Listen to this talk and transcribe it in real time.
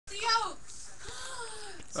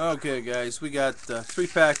Okay, guys, we got 3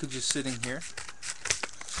 packages sitting here.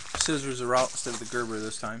 Scissors are out instead of the Gerber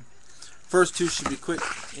this time. First 2 should be quick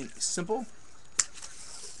and simple.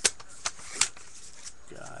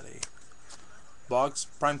 Got a Boggs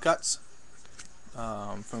Prime Cuts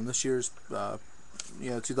from this year's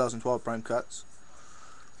 2012 Prime Cuts.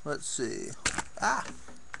 Let's see.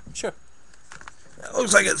 Sure. It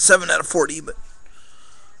looks like it's 7 out of 40, but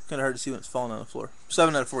kind of hard to see when it's falling on the floor.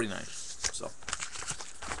 7 out of 49. So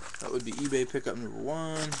that would be eBay pickup number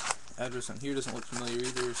 1. Address on here doesn't look familiar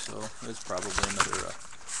either, so it's probably another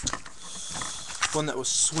one that was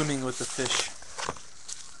swimming with the fish.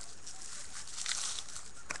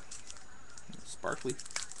 Sparkly.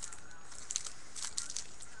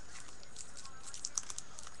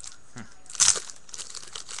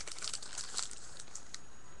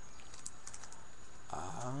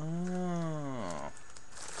 Oh,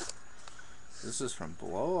 this is from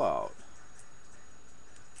Blowout.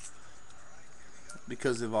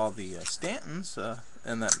 Because of all the Stantons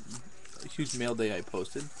and that huge mail day I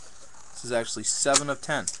posted, this is actually 7 of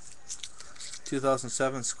 10.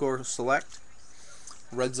 2007 Score Select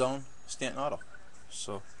Red Zone Stanton Auto.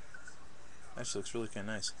 So actually looks really kind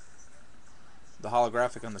of nice. The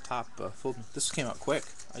holographic on the top folding. This came out quick.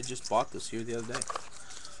 I just bought this here the other day.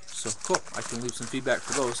 So cool. I can leave some feedback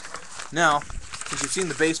for those. Now, since you've seen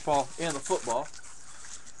the baseball and the football,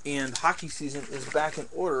 and hockey season is back in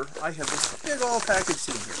order, I have this big old package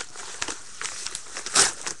sitting here.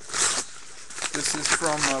 This is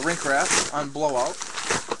from Rinkraft on Blowout.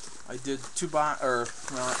 I did not 2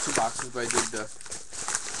 boxes, but I did a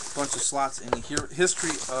bunch of slots in the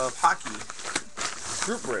history of hockey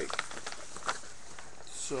group break.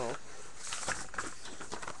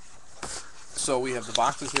 So we have the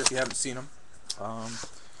boxes here if you haven't seen them.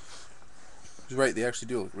 He's right, they actually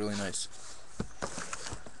do look really nice.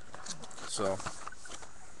 So,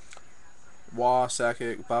 Wah,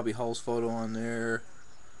 Sakic, Bobby Hull's photo on there.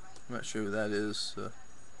 I'm not sure who that is.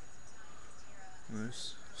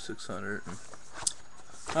 There's 600.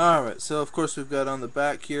 Alright, so of course we've got on the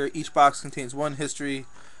back here, each box contains 1 history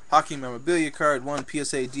hockey memorabilia card, 1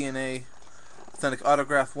 PSA DNA authentic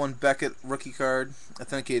autograph, 1 Beckett rookie card,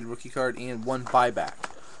 authenticated rookie card, and 1 buyback.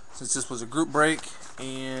 Since this was a group break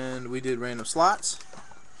and we did random slots,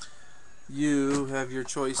 you have your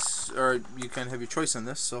choice, or you kind of have your choice on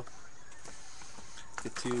this, so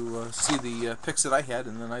get to see the picks that I had,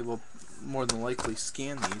 and then I will more than likely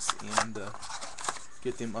scan these and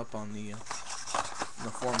get them up on the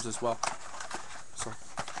forums as well. So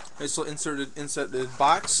I just insert the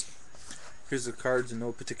box. Here's the cards in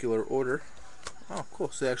no particular order. Oh, cool!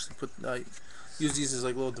 So they actually use these as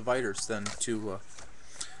like little dividers then to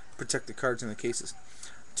protect the cards in the cases.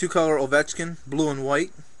 2-color Ovechkin, blue and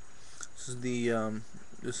white.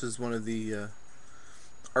 This is one of the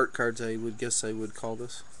art cards, I would guess I would call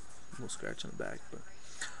this. A little scratch on the back, but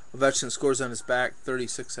Ovechkin scores on his back,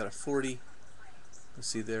 36 out of 40. Let's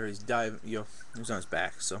see there, he's diving. He was on his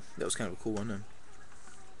back, so that was kind of a cool one. And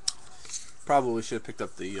probably should have picked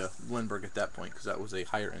up the Lindbergh at that point because that was a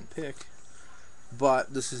higher end pick.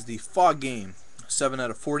 But this is the Fog Game, 7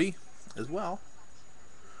 out of 40 as well.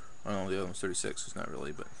 I don't know, the other one's 36, it's not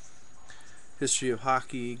really, but history of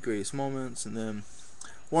hockey, greatest moments, and then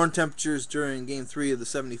warm temperatures during Game 3 of the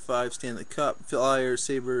 75 Stanley Cup, Flyers,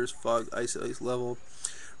 Sabres, Fog, ice level.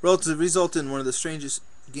 Relative result in one of the strangest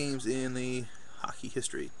games in the hockey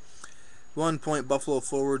history. 1 point, Buffalo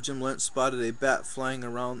forward Jim Lentz spotted a bat flying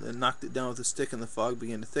around and knocked it down with a stick, and the fog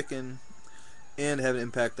began to thicken and have an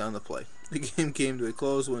impact on the play. The game came to a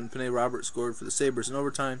close when Panay Roberts scored for the Sabres in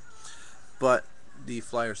overtime, but the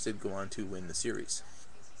Flyers did go on to win the series.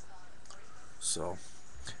 So,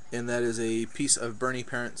 and that is a piece of Bernie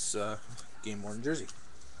Parent's game-worn jersey.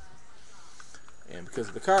 And because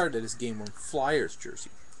of the card, that is game-worn Flyers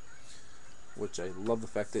jersey, which I love the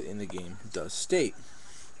fact that in the game does state.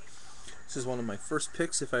 This is one of my first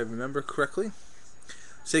picks, if I remember correctly.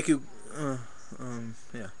 Sekou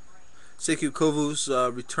Kovu's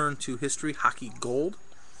return to history, hockey gold.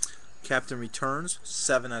 Captain returns,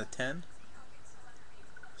 7 out of 10.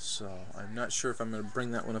 So I'm not sure if I'm going to bring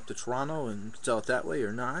that one up to Toronto and sell it that way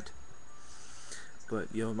or not.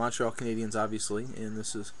 But Montreal Canadiens obviously, and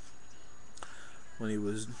this is when he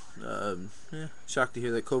was shocked to hear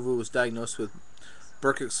that Kovu was diagnosed with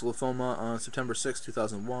Burkitt's lymphoma on September 6,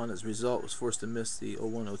 2001. As a result, was forced to miss the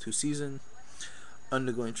 01-02 season.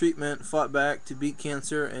 Undergoing treatment, fought back to beat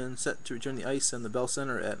cancer, and set to return the ice on the Bell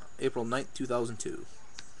Center at April 9, 2002.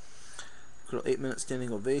 8-minute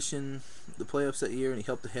standing ovation, the playoffs that year, and he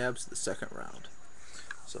helped the Habs to the second round.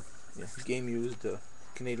 So, yeah, game used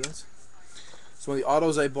Canadians. It's one of the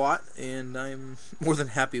autos I bought, and I'm more than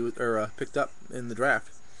happy with, or picked up in the draft.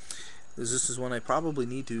 This is one I probably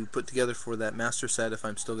need to put together for that master set if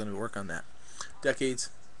I'm still going to work on that. Decades.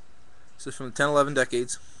 This is from the 10-11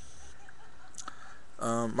 Decades.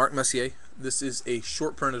 Mark Messier. This is a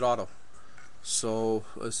short printed auto. So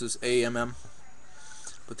this is AMM.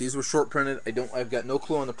 But these were short printed. I've got no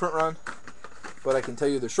clue on the print run, but I can tell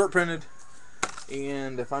you they're short printed.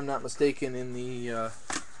 And if I'm not mistaken, in the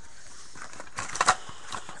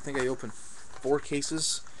I think I opened 4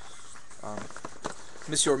 cases.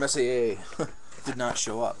 Monsieur Messier did not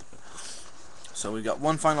show up. So we got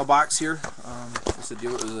one final box here. Just to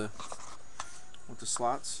deal with the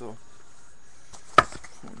slots. So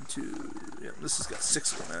 1, 2. Yeah, this has got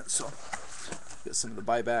 6 of them in it. So got some of the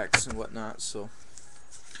buybacks and whatnot. So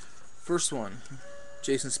first one,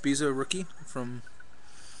 Jason Spiza, rookie from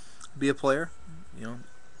Be a Player. You know,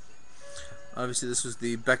 obviously this was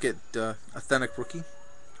the Beckett Authentic rookie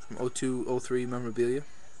from 02-03 memorabilia.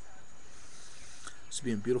 This would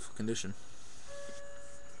be in beautiful condition.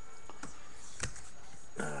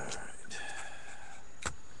 Alright.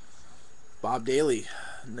 Bob Daly,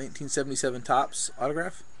 1977 Topps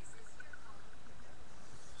autograph.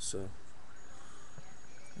 So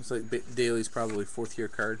looks like Daly's probably 4th year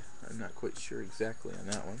card. I'm not quite sure exactly on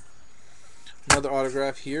that one. Another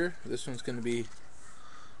autograph here. This one's going to be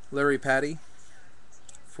Larry Patty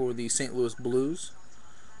for the St. Louis Blues,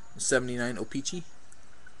 79 O-Pee-Chee.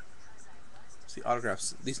 The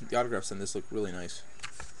autographs, the autographs on this look really nice,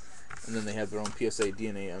 and then they have their own PSA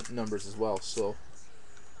DNA numbers as well. So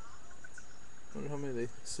I wonder how many they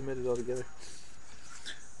submitted all together.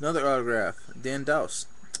 Another autograph, Dan Dowse,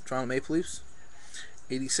 Toronto Maple Leafs,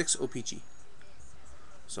 86 O-Pee-Chee.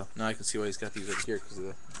 So now I can see why he's got these right here, because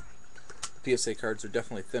the PSA cards are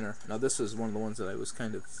definitely thinner. Now this is one of the ones that I was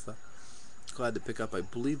kind of glad to pick up. I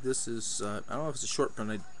believe this is I don't know if it's a short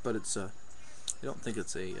print, but it's I don't think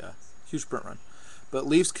it's a huge print run. But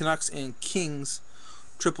Leafs, Canucks, and Kings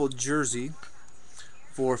triple jersey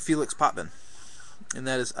for Felix Potvin. And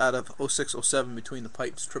that is out of 06-07 Between the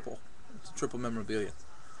Pipes triple. It's a triple memorabilia.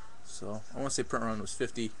 So I want to say print run was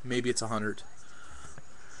 50, maybe it's 100.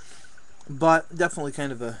 But definitely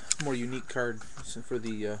kind of a more unique card for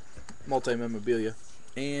the multi-memorabilia.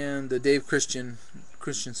 And the Dave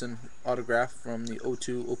Christensen autograph from the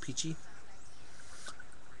 02 O-Pee-Chee.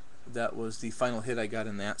 That was the final hit I got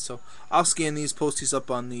in that. So I'll scan these, post these up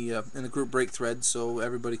on the in the group break thread so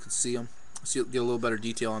everybody can see them, get a little better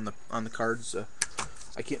detail on the cards.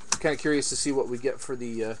 I'm kind of curious to see what we get for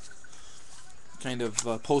the kind of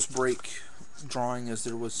post break drawing, as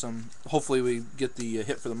there was some. Hopefully we get the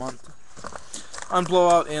hit for the month on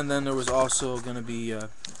blowout, and then there was also going to be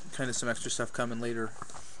kind of some extra stuff coming later.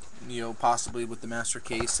 You know, possibly with the master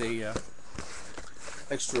case, a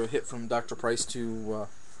extra hit from Dr. Price to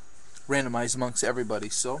randomized amongst everybody.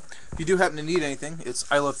 So if you do happen to need anything, it's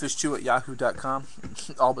ilovefishchew@yahoo.com.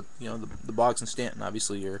 All but, you know, the Boggs and Stanton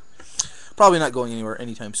obviously are probably not going anywhere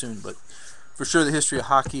anytime soon, but for sure the history of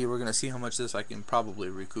hockey, we're going to see how much this I can probably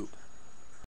recoup.